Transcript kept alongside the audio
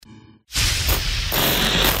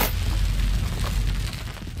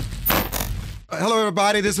Hello,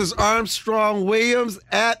 everybody. This is Armstrong Williams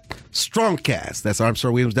at Strongcast. That's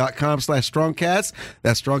ArmstrongWilliams.com/Strongcast.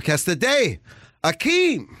 That's Strongcast today.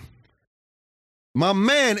 Akim, my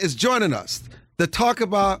man, is joining us to talk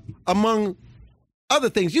about, among other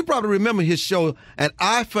things. You probably remember his show, An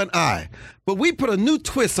Eye for an Eye. But we put a new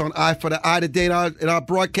twist on Eye for the Eye today in our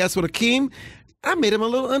broadcast with Akim. I made him a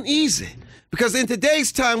little uneasy. Because in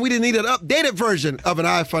today's time, we didn't need an updated version of An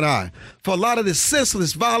Eye for an Eye. For a lot of this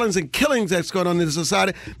senseless violence and killings that's going on in the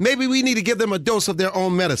society, maybe we need to give them a dose of their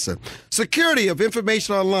own medicine. Security of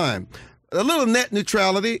information online, a little net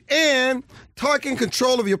neutrality, and taking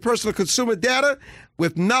control of your personal consumer data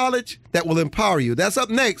with knowledge that will empower you. That's up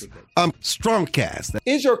next on Strongcast.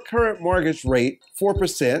 Is your current mortgage rate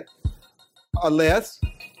 4% or less?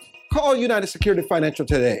 Call United Security Financial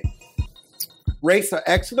today. Rates are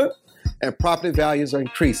excellent and property values are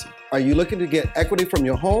increasing. Are you looking to get equity from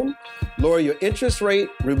your home, lower your interest rate,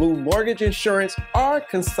 remove mortgage insurance, or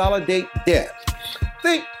consolidate debt?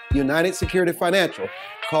 Think United Security Financial.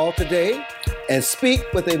 Call today and speak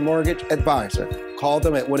with a mortgage advisor. Call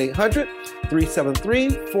them at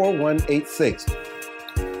 1-800-373-4186.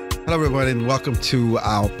 Hello, everybody, and welcome to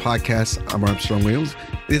our podcast. I'm Armstrong Williams.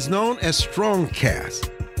 It is known as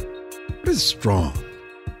Strongcast. What is strong?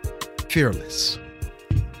 Fearless.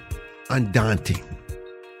 Undaunting,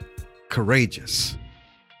 courageous,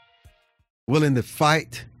 willing to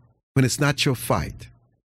fight when it's not your fight,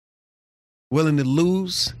 willing to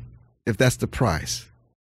lose if that's the price.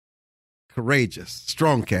 Courageous,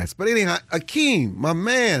 Strongcast. But anyhow, Akim, my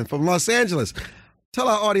man from Los Angeles, tell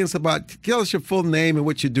our audience tell us your full name and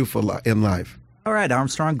what you do in life. All right,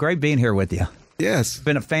 Armstrong, great being here with you. Yes.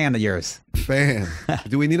 Been a fan of yours. Fan.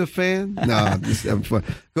 Do we need a fan? No, I'm just having fun.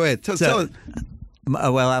 Go ahead. Tell us.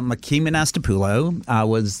 Well, I'm Akim Anastapulo. I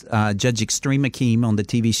was Judge Extreme Akim on the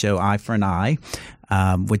TV show Eye for an Eye,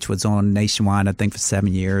 which was on nationwide, I think, for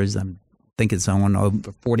 7 years. I think it's on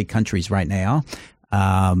over 40 countries right now.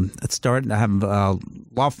 I have a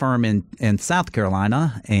law firm in South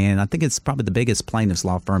Carolina, and I think it's probably the biggest plaintiff's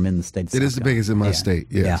law firm in the state of South Carolina. It is the biggest in my state,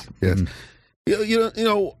 yes. Yeah. Yes.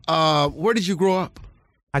 Mm-hmm. Where did you grow up?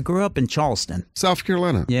 I grew up in Charleston, South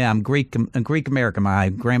Carolina. Yeah, I'm Greek American. My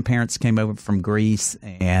grandparents came over from Greece,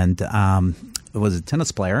 and was a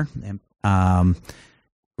tennis player, and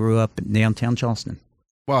grew up in downtown Charleston.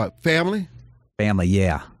 What, family? Family,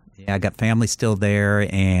 yeah. I got family still there,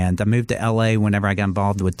 and I moved to L.A. whenever I got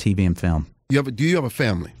involved with TV and film. Do you have a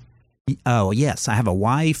family? Oh, yes. I have a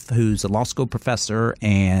wife who's a law school professor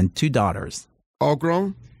and 2 daughters. All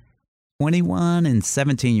grown? 21 and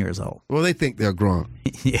 17 years old. Well, they think they're grown.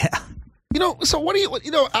 Yeah. So what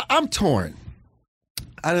do I'm torn.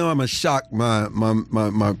 I know I'm going to shock my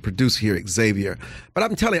producer here, Xavier, but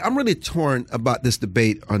I'm telling you, I'm really torn about this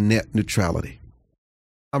debate on net neutrality.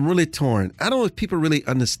 I'm really torn. I don't know if people really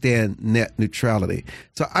understand net neutrality.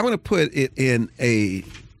 So I'm going to put it in a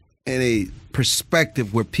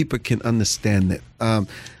perspective where people can understand it.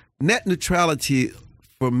 Net neutrality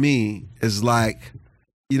for me is like,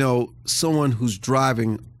 someone who's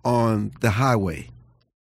driving on the highway,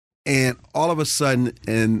 and all of a sudden,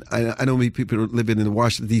 and I know many people living in the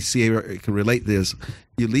Washington, D.C. area can relate to this.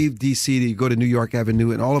 You leave D.C., you go to New York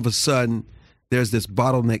Avenue, and all of a sudden, there's this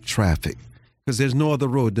bottleneck traffic because there's no other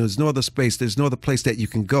road, there's no other space, there's no other place that you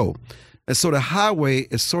can go. And so the highway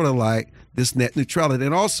is sort of like this net neutrality.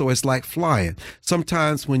 And also it's like flying.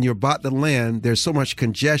 Sometimes when you're about to land, there's so much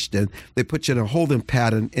congestion, they put you in a holding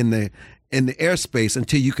pattern in the airspace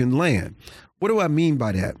until you can land. What do I mean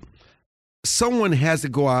by that? Someone has to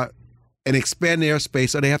go out and expand the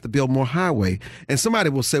airspace, or they have to build more highway. And somebody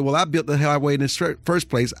will say, well, I built the highway in the first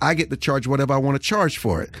place. I get to charge whatever I want to charge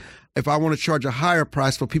for it. If I want to charge a higher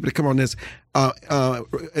price for people to come on this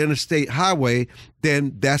interstate highway,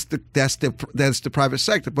 then that's the private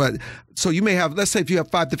sector. But so you may have, let's say if you have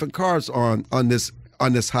 5 different cars on this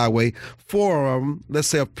highway, 4 of them, let's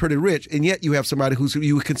say, are pretty rich, and yet you have somebody who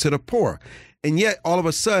you would consider poor. And yet, all of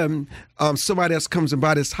a sudden, somebody else comes and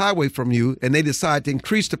buys this highway from you, and they decide to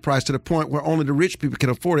increase the price to the point where only the rich people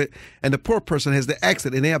can afford it, and the poor person has to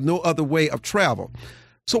exit, and they have no other way of travel.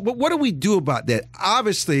 So what do we do about that?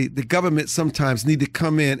 Obviously, the government sometimes need to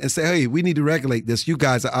come in and say, hey, we need to regulate this. You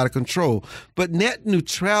guys are out of control. But net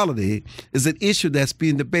neutrality is an issue that's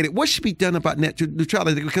being debated. What should be done about net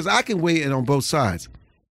neutrality? Because I can weigh in on both sides.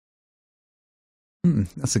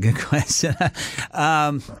 That's a good question.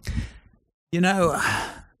 I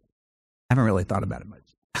haven't really thought about it much.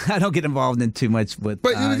 I don't get involved in too much with.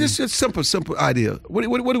 But this is a simple idea. What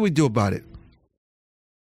do we do about it?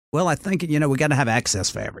 Well, I think, we got to have access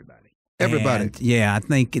for everybody. Everybody. And, yeah, I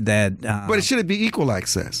think that. But it shouldn't be equal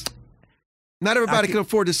access. Not everybody can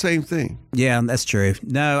afford the same thing. Yeah, that's true.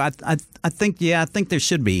 No, I think there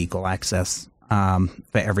should be equal access for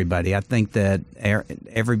everybody. I think that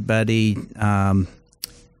everybody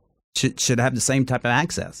should have the same type of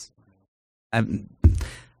access. I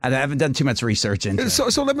haven't done too much research into it.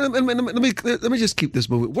 So let me just keep this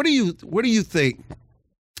moving. Where do you think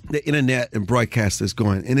the internet and broadcast is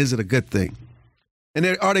going, and is it a good thing? And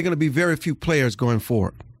are there going to be very few players going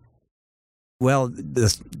forward? Well,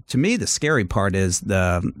 to me, the scary part is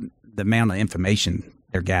the amount of information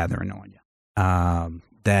they're gathering on you.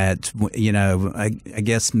 That I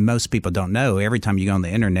guess most people don't know. Every time you go on the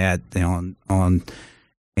internet, and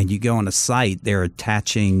you go on a site, they're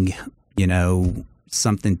attaching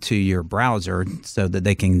something to your browser so that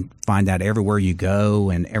they can find out everywhere you go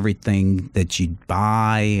and everything that you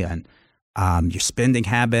buy and your spending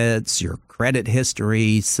habits, your credit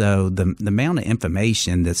history. So the amount of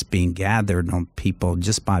information that's being gathered on people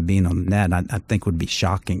just by being on the net, I think would be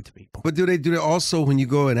shocking to people. But do they also, when you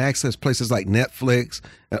go and access places like Netflix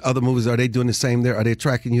and other movies, are they doing the same there? Are they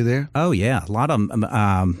tracking you there? Oh, yeah. A lot of them,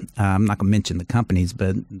 I'm not going to mention the companies,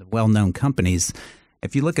 but the well-known companies,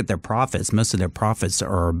 if you look at their profits, most of their profits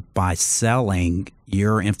are by selling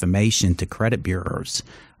your information to credit bureaus.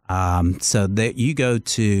 So that you go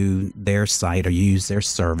to their site or use their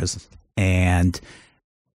service, and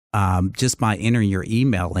just by entering your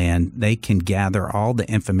email in, they can gather all the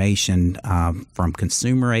information from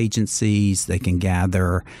consumer agencies. They can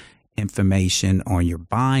gather information on your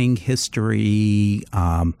buying history,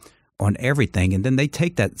 on everything. And then they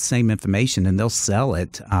take that same information and they'll sell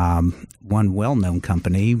it. One well-known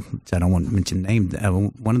company, which I don't want to mention the name,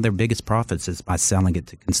 one of their biggest profits is by selling it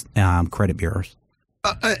to credit bureaus.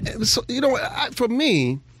 For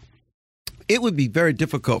me, it would be very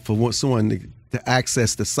difficult for someone to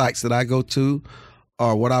access the sites that I go to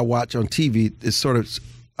or what I watch on TV to sort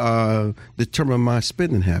of determine my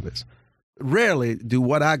spending habits. Rarely do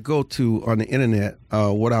what I go to on the internet,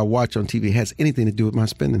 what I watch on TV has anything to do with my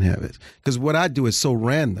spending habits. Because what I do is so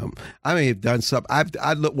random. I may have done something.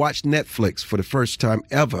 I watched Netflix for the first time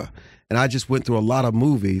ever, and I just went through a lot of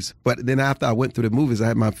movies. But then after I went through the movies, I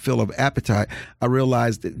had my fill of appetite. I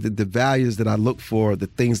realized that the values that I look for, the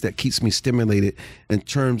things that keeps me stimulated in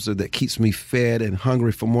terms of that keeps me fed and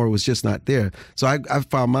hungry for more was just not there. So I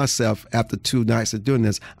found myself, after 2 nights of doing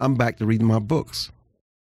this, I'm back to reading my books.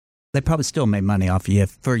 They probably still make money off of you.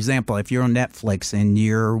 For example, if you're on Netflix and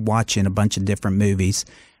you're watching a bunch of different movies,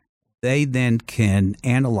 they then can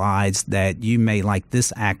analyze that you may like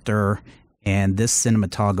this actor and this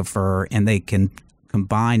cinematographer, and they can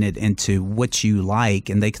combine it into what you like,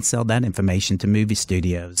 and they can sell that information to movie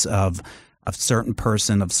studios of certain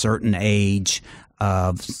person, of certain age,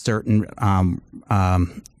 of certain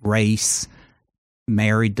race,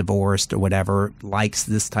 married, divorced, or whatever, likes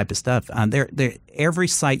this type of stuff. Every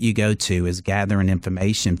site you go to is gathering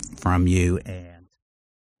information from you, and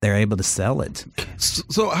they're able to sell it.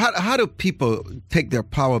 So how do people take their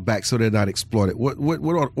power back so they're not exploited? What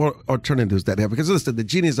alternatives that have? Because listen, the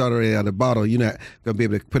genie's already out of the bottle. You're not going to be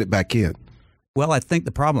able to put it back in. Well, I think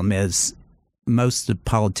the problem is most of the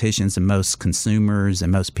politicians and most consumers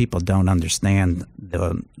and most people don't understand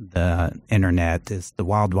the internet is the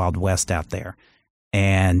wild, wild west out there.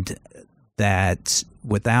 And that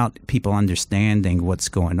without people understanding what's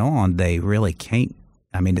going on, they really can't.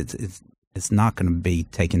 I mean, it's not going to be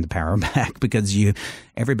taking the power back because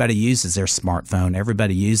everybody uses their smartphone,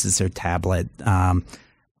 everybody uses their tablet.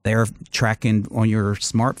 They're tracking on your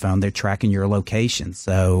smartphone. They're tracking your location.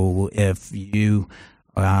 So if you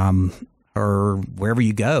or wherever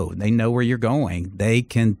you go, they know where you're going. They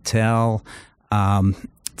can tell.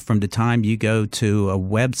 From the time you go to a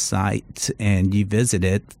website and you visit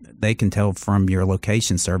it, they can tell from your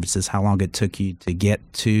location services how long it took you to get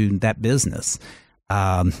to that business.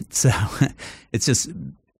 So it's just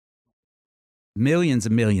millions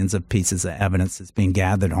and millions of pieces of evidence that's being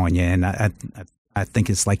gathered on you. And I think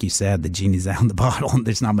it's like you said, the genie's out of the bottle, and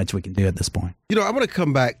there's not much we can do at this point. I want to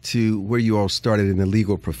come back to where you all started in the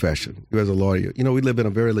legal profession. You as a lawyer, we live in a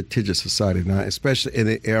very litigious society now, especially in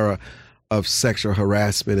the era of sexual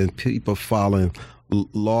harassment and people filing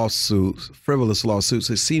lawsuits, frivolous lawsuits.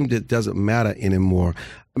 It seems it doesn't matter anymore.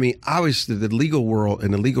 I mean, obviously the legal world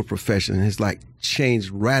and the legal profession has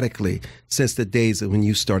changed radically since the days of when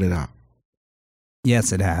you started out.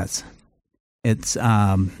 Yes, it has. It's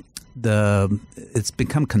it's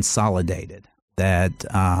become consolidated. That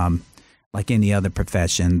like any other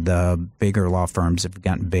profession, the bigger law firms have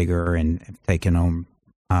gotten bigger and have taken on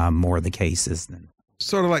more of the cases than.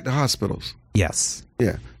 Sort of like the hospitals. Yes.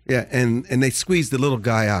 Yeah. And they squeeze the little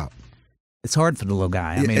guy out. It's hard for the little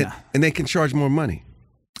guy. I mean, and they can charge more money.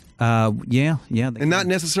 Yeah. And not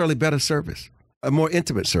necessarily better service, a more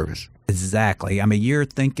intimate service. Exactly. I mean, you're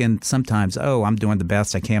thinking sometimes, oh, I'm doing the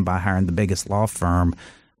best I can by hiring the biggest law firm,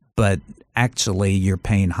 but actually you're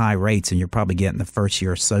paying high rates and you're probably getting the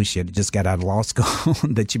first-year associate who just got out of law school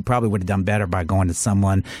that you probably would have done better by going to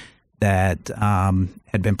someone that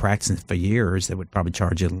had been practicing for years that would probably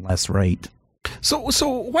charge you a less rate. So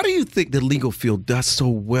why do you think the legal field does so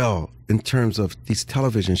well in terms of these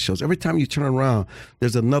television shows? Every time you turn around,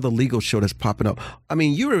 there's another legal show that's popping up. I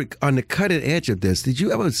mean, you were on the cutting edge of this. Did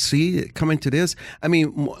you ever see it coming to this? I mean,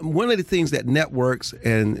 one of the things that networks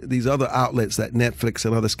and these other outlets that Netflix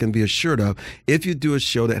and others can be assured of, if you do a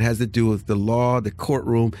show that has to do with the law, the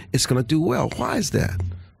courtroom, it's going to do well. Why is that?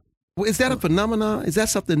 Is that a phenomenon? Is that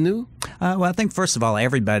something new? Well, I think, first of all,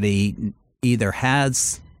 everybody either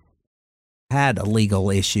has had a legal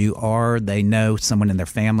issue or they know someone in their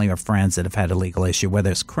family or friends that have had a legal issue,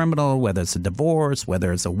 whether it's criminal, whether it's a divorce,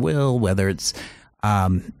 whether it's a will, whether it's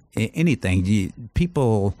anything.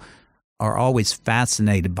 People are always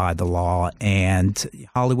fascinated by the law, and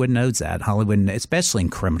Hollywood knows that. Hollywood, especially in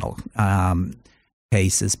criminal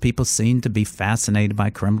cases, people seem to be fascinated by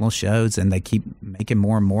criminal shows, and they keep making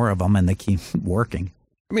more and more of them, and they keep working.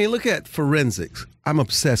 I mean, look at Forensics. I'm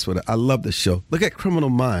obsessed with it. I love the show. Look at Criminal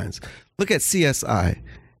Minds. Look at CSI,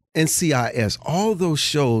 NCIS, all those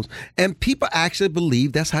shows. And people actually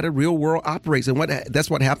believe that's how the real world operates. And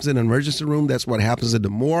that's what happens in an emergency room. That's what happens in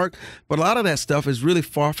the morgue. But a lot of that stuff is really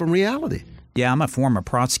far from reality. Yeah, I'm a former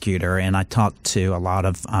prosecutor, and I talk to a lot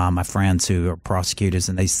of my friends who are prosecutors,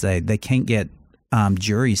 and they say they can't get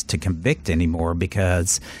juries to convict anymore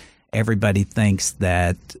because everybody thinks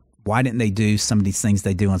that why didn't they do some of these things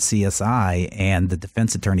they do on CSI? And the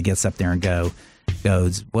defense attorney gets up there and goes,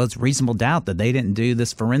 well, it's reasonable doubt that they didn't do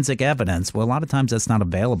this forensic evidence. Well, a lot of times that's not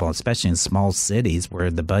available, especially in small cities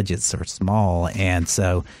where the budgets are small. And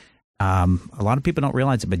so a lot of people don't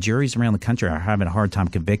realize it, but juries around the country are having a hard time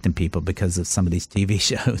convicting people because of some of these TV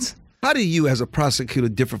shows. How do you, as a prosecutor,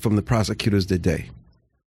 differ from the prosecutors today?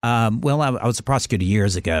 Well, I was a prosecutor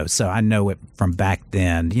years ago, so I know it from back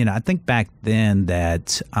then. I think back then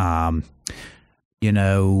that,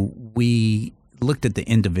 we looked at the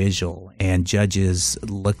individual and judges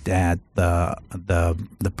looked at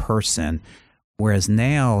the person, whereas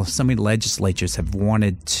now so many legislatures have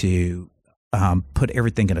wanted to put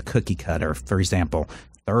everything in a cookie cutter. For example,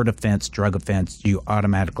 third offense, drug offense, you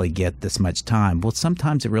automatically get this much time. Well,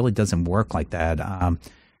 sometimes it really doesn't work like that.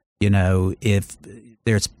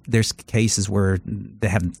 If there's cases where they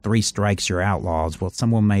have 3 strikes, you're outlaws. Well,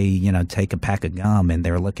 someone may, take a pack of gum and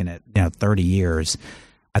they're looking at, 30 years.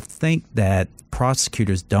 I think that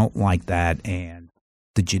prosecutors don't like that, and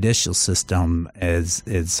the judicial system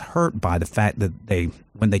is hurt by the fact that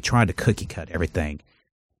when they try to cookie cut everything.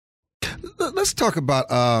 Let's talk about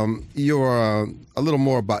a little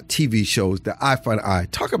more about TV shows, the Eye for an Eye.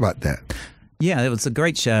 Talk about that. Yeah, it was a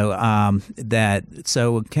great show.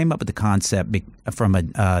 So it came up with the concept from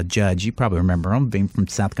a judge. You probably remember him, being from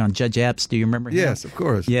South Carolina. Judge Epps, do you remember him? Yes, of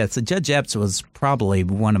course. Yeah, so Judge Epps was probably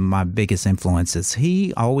one of my biggest influences.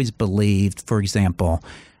 He always believed, for example,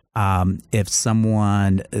 if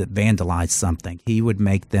someone vandalized something, he would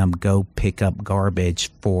make them go pick up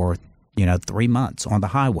garbage for 3 months on the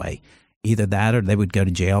highway. Either that or they would go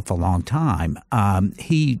to jail for a long time.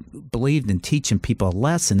 He believed in teaching people a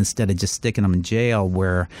lesson instead of just sticking them in jail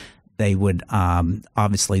where they would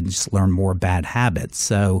obviously just learn more bad habits.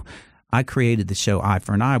 So I created the show Eye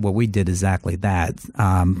for an Eye where we did exactly that.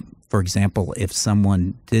 For example, if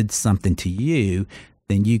someone did something to you,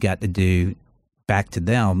 then you got to do back to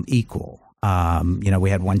them equal. We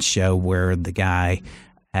had one show where the guy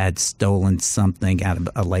had stolen something out of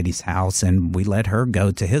a lady's house, and we let her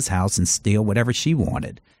go to his house and steal whatever she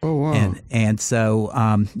wanted. Oh, wow. And so,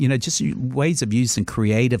 just ways of using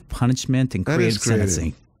creative punishment and creative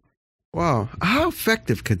sentencing. Wow. How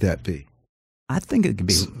effective could that be? I think it could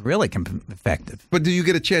be really effective. But do you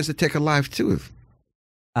get a chance to take a life, too?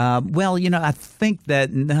 Well, I think that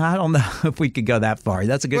I don't know if we could go that far.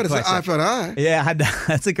 That's a good question. It's an eye for an eye. Yeah,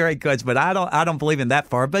 that's a great question, but I don't believe in that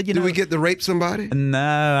far. But do we get to rape somebody?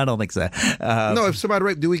 No, I don't think so. No, if somebody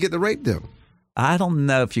raped, do we get to rape them? I don't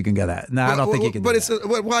know if you can go that. No, I don't think you can. But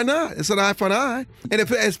why not? It's an eye for an eye. And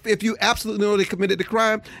if you absolutely know they committed the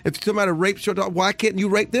crime, if somebody rapes your dog, why can't you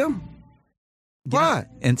rape them? Why?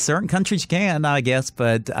 In certain countries you can, I guess,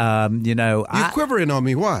 but You're quivering on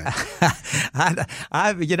me. Why?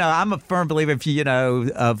 I'm a firm believer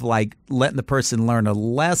of like letting the person learn a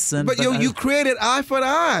lesson. But you created eye for an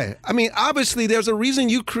eye. I mean, obviously, there's a reason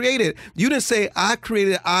you created. You didn't say I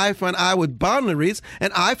created eye for an eye with boundaries,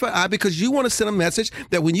 and eye for eye because you want to send a message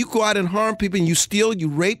that when you go out and harm people and you steal, you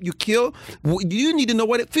rape, you kill, you need to know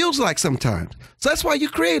what it feels like sometimes. So that's why you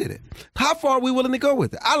created it. How far are we willing to go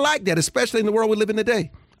with it? I like that, especially in the world we live in today.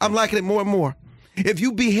 I'm liking it more and more. If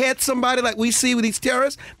you behead somebody like we see with these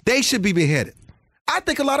terrorists, they should be beheaded. I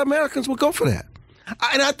think a lot of Americans will go for that.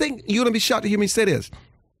 And I think you're going to be shocked to hear me say this.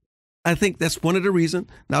 I think that's one of the reasons,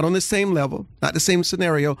 not on the same level, not the same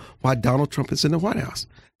scenario, why Donald Trump is in the White House.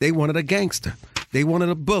 They wanted a gangster. They wanted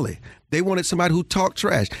a bully. They wanted somebody who talked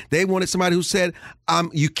trash. They wanted somebody who said,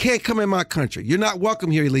 you can't come in my country. You're not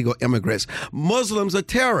welcome here, illegal immigrants. Muslims are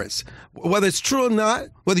terrorists. Whether it's true or not,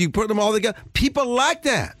 whether you put them all together, people like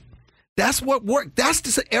that. That's what worked. That's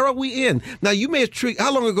the era we in. Now, you may have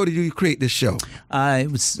how long ago did you create this show?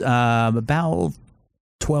 It was about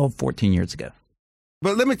 12, 14 years ago.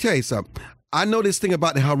 But let me tell you something. I know this thing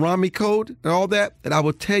about the Harami Code and all that, and I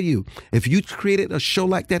will tell you, if you created a show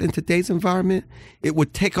like that in today's environment, it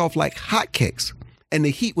would take off like hotcakes, and the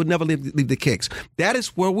heat would never leave the cakes. That is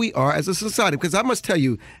where we are as a society, because I must tell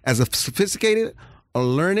you, as a sophisticated, a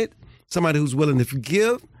learned, somebody who's willing to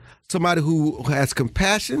forgive, somebody who has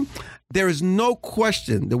compassion, there is no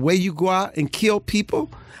question the way you go out and kill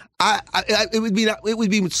people, it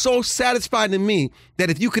would be so satisfying to me that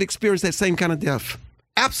if you could experience that same kind of death,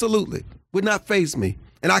 absolutely. Would not faze me,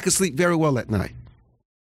 and I could sleep very well at night.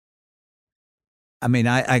 I mean,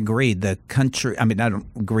 I agree. The country. I mean, I don't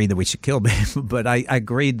agree that we should kill people, but I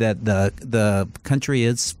agree that the country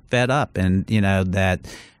is fed up, and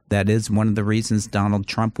that is one of the reasons Donald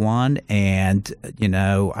Trump won. And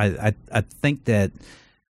I think that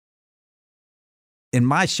in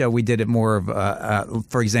my show we did it more of,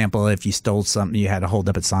 for example, if you stole something, you had to hold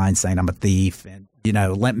up a sign saying "I'm a thief," and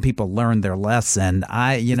letting people learn their lesson.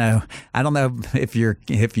 I don't know if you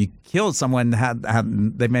killed someone,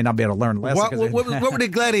 they may not be able to learn a lesson. What were the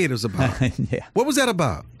gladiators about? Yeah. What was that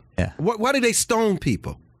about? Yeah. Why did they stone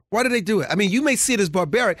people? Why do they do it? I mean, you may see it as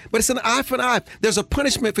barbaric, but it's an eye for an eye. There's a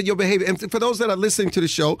punishment for your behavior. And for those that are listening to the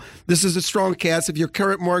show, this is a strong cast. If your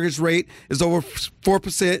current mortgage rate is over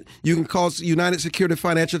 4%, you can call United Security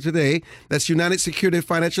Financial today. That's United Security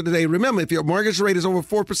Financial today. Remember, if your mortgage rate is over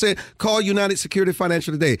 4%, call United Security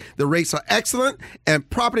Financial today. The rates are excellent and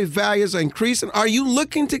property values are increasing. Are you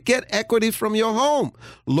looking to get equity from your home?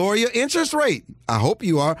 Lower your interest rate. I hope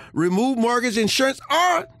you are. Remove mortgage insurance,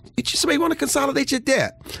 or you just may want to consolidate your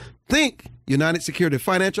debt. Think United Security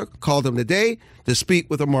Financial. Call them today to speak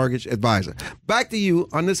with a mortgage advisor. Back to you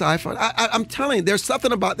on this iPhone. I'm telling you, there's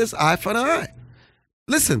something about this eye for an eye.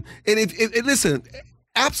 Listen, listen,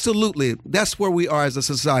 absolutely, that's where we are as a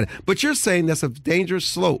society. But you're saying that's a dangerous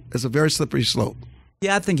slope. It's a very slippery slope.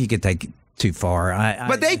 Yeah, I think you could take it too far.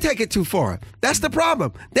 But they take it too far. That's the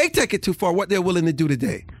problem. They take it too far, what they're willing to do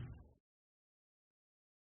today.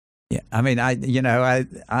 Yeah, I mean,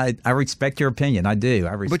 I respect your opinion. I do.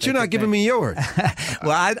 But you're not giving me yours.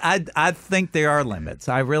 Well, I think there are limits.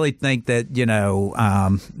 I really think that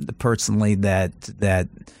personally that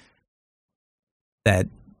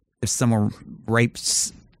if someone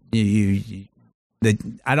rapes you, that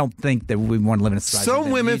I don't think that we want to live in a society. Some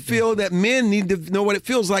women feel that men need to know what it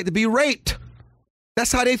feels like to be raped.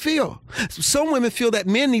 That's how they feel. Some women feel that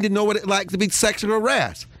men need to know what it's like to be sexually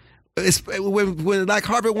harassed. It's when like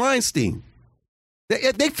Harvey Weinstein.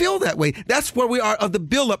 They feel that way. That's where we are of the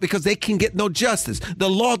buildup because they can get no justice. The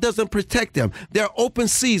law doesn't protect them. They're open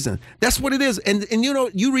season. That's what it is. And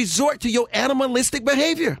you resort to your animalistic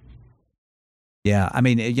behavior. Yeah, I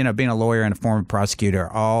mean, being a lawyer and a former prosecutor,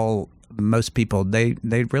 most people, they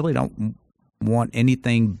really don't want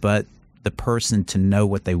anything but the person to know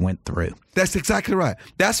what they went through. That's exactly right.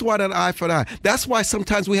 That's why that eye for an eye. That's why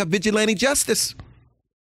sometimes we have vigilante justice.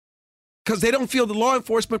 Because they don't feel the law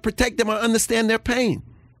enforcement protect them or understand their pain.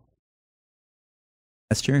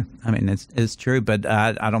 That's true. I mean, it's true, but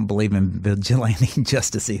I don't believe in vigilante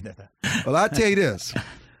justice either. Well, I'll tell you this.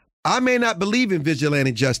 I may not believe in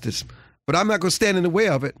vigilante justice, but I'm not going to stand in the way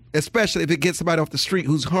of it, especially if it gets somebody off the street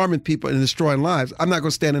who's harming people and destroying lives. I'm not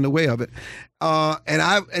going to stand in the way of it.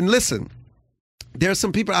 And listen, there are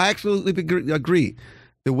some people I absolutely agree.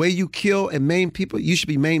 The way you kill and maim people, you should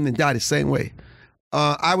be maimed and die the same way.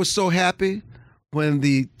 I was so happy when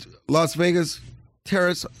the Las Vegas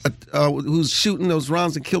terrorists who's shooting those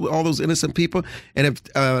rounds and killing all those innocent people and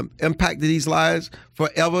have impacted these lives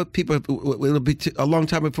forever. People, it'll be a long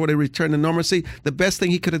time before they return to normalcy. The best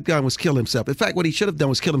thing he could have done was kill himself. In fact, what he should have done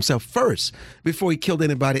was kill himself first before he killed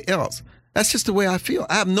anybody else. That's just the way I feel.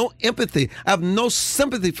 I have no empathy. I have no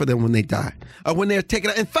sympathy for them when they die or when they're taken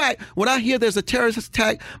out. In fact, when I hear there's a terrorist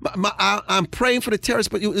attack, I'm praying for the terrorists,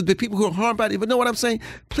 but the people who are harmed by it. But know what I'm saying?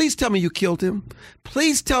 Please tell me you killed him.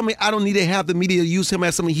 Please tell me I don't need to have the media use him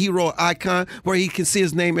as some hero or icon where he can see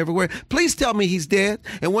his name everywhere. Please tell me he's dead.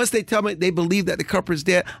 And once they tell me they believe that the culprit is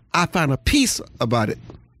dead, I find a peace about it.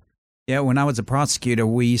 Yeah, when I was a prosecutor,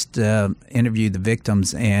 we used to interview the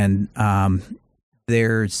victims, and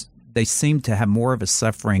they seemed to have more of a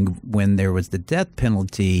suffering when there was the death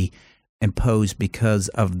penalty imposed because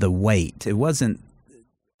of the wait. It wasn't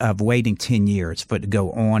of waiting 10 years for it to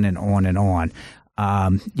go on and on and on.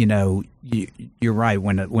 You're right.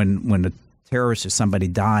 When a terrorist or somebody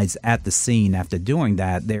dies at the scene after doing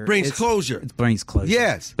that, brings closure. It brings closure.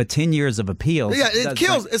 Yes. But 10 years of appeals. Yeah, it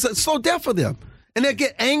kills. It's a slow death for them. And they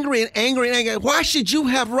get angry and angry and angry. Why should you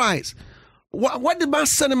have rights? What did my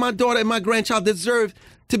son and my daughter and my grandchild deserve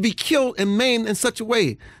to be killed and maimed in such a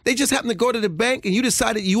way? They just happen to go to the bank and you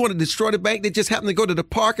decided you want to destroy the bank. They just happen to go to the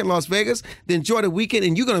park in Las Vegas to enjoy the weekend,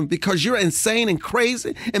 and you're going to, because you're insane and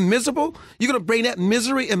crazy and miserable, you're going to bring that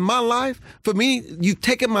misery in my life for me. You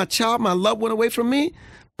taking my child, my loved one away from me?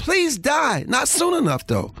 Please die. Not soon enough,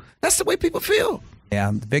 though. That's the way people feel.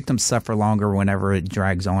 Yeah, the victims suffer longer whenever it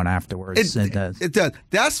drags on afterwards. It does. It does.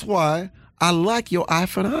 That's why I like your eye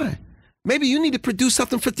for an eye. Maybe you need to produce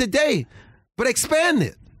something for today, but expand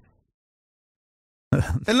it.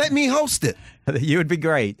 And let me host it. You would be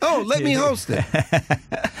great. Oh, let me host it.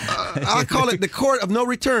 I call it the court of no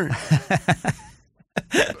return.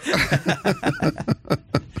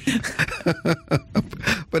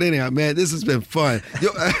 But anyhow, man, this has been fun.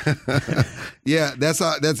 Yeah, that's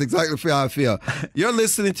exactly how I feel. You're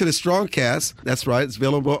listening to the Strongcast. That's right. It's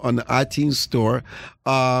available on the iTunes store.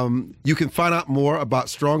 You can find out more about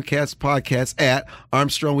Strongcast podcast at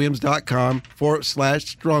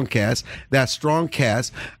armstrongwilliams.com/Strongcast. That's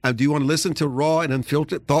Strongcast. Do you want to listen to raw and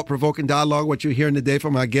unfiltered, thought-provoking dialogue? What you're hearing today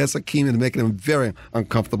from our guest, Akim, and making him very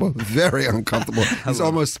uncomfortable. Very uncomfortable. He's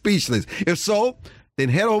almost speechless. If so, then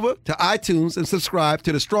head over to iTunes and subscribe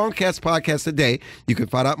to the Strongcast podcast today. You can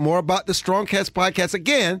find out more about the Strongcast podcast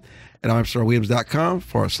again at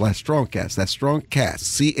armstrongwilliams.com/Strongcast. That's Strongcast,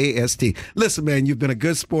 C-A-S-T. Listen, man, you've been a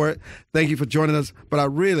good sport. Thank you for joining us. But I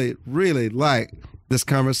really, really like this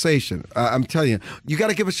conversation. I'm telling you, you got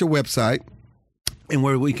to give us your website and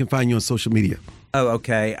where we can find you on social media. Oh,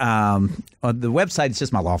 okay. The website is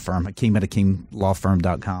just my law firm, Akim at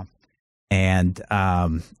AkimLawFirm.com. And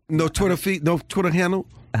no Twitter feed, no Twitter handle.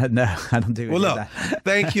 No, I don't do it. Well, look,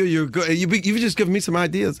 thank you. You're good. You've just given me some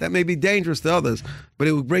ideas that may be dangerous to others, but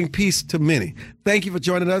it will bring peace to many. Thank you for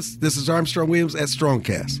joining us. This is Armstrong Williams at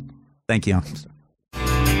Strongcast. Thank you.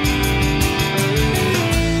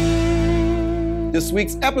 This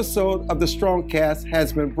week's episode of the Strongcast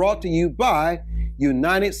has been brought to you by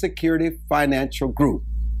United Security Financial Group.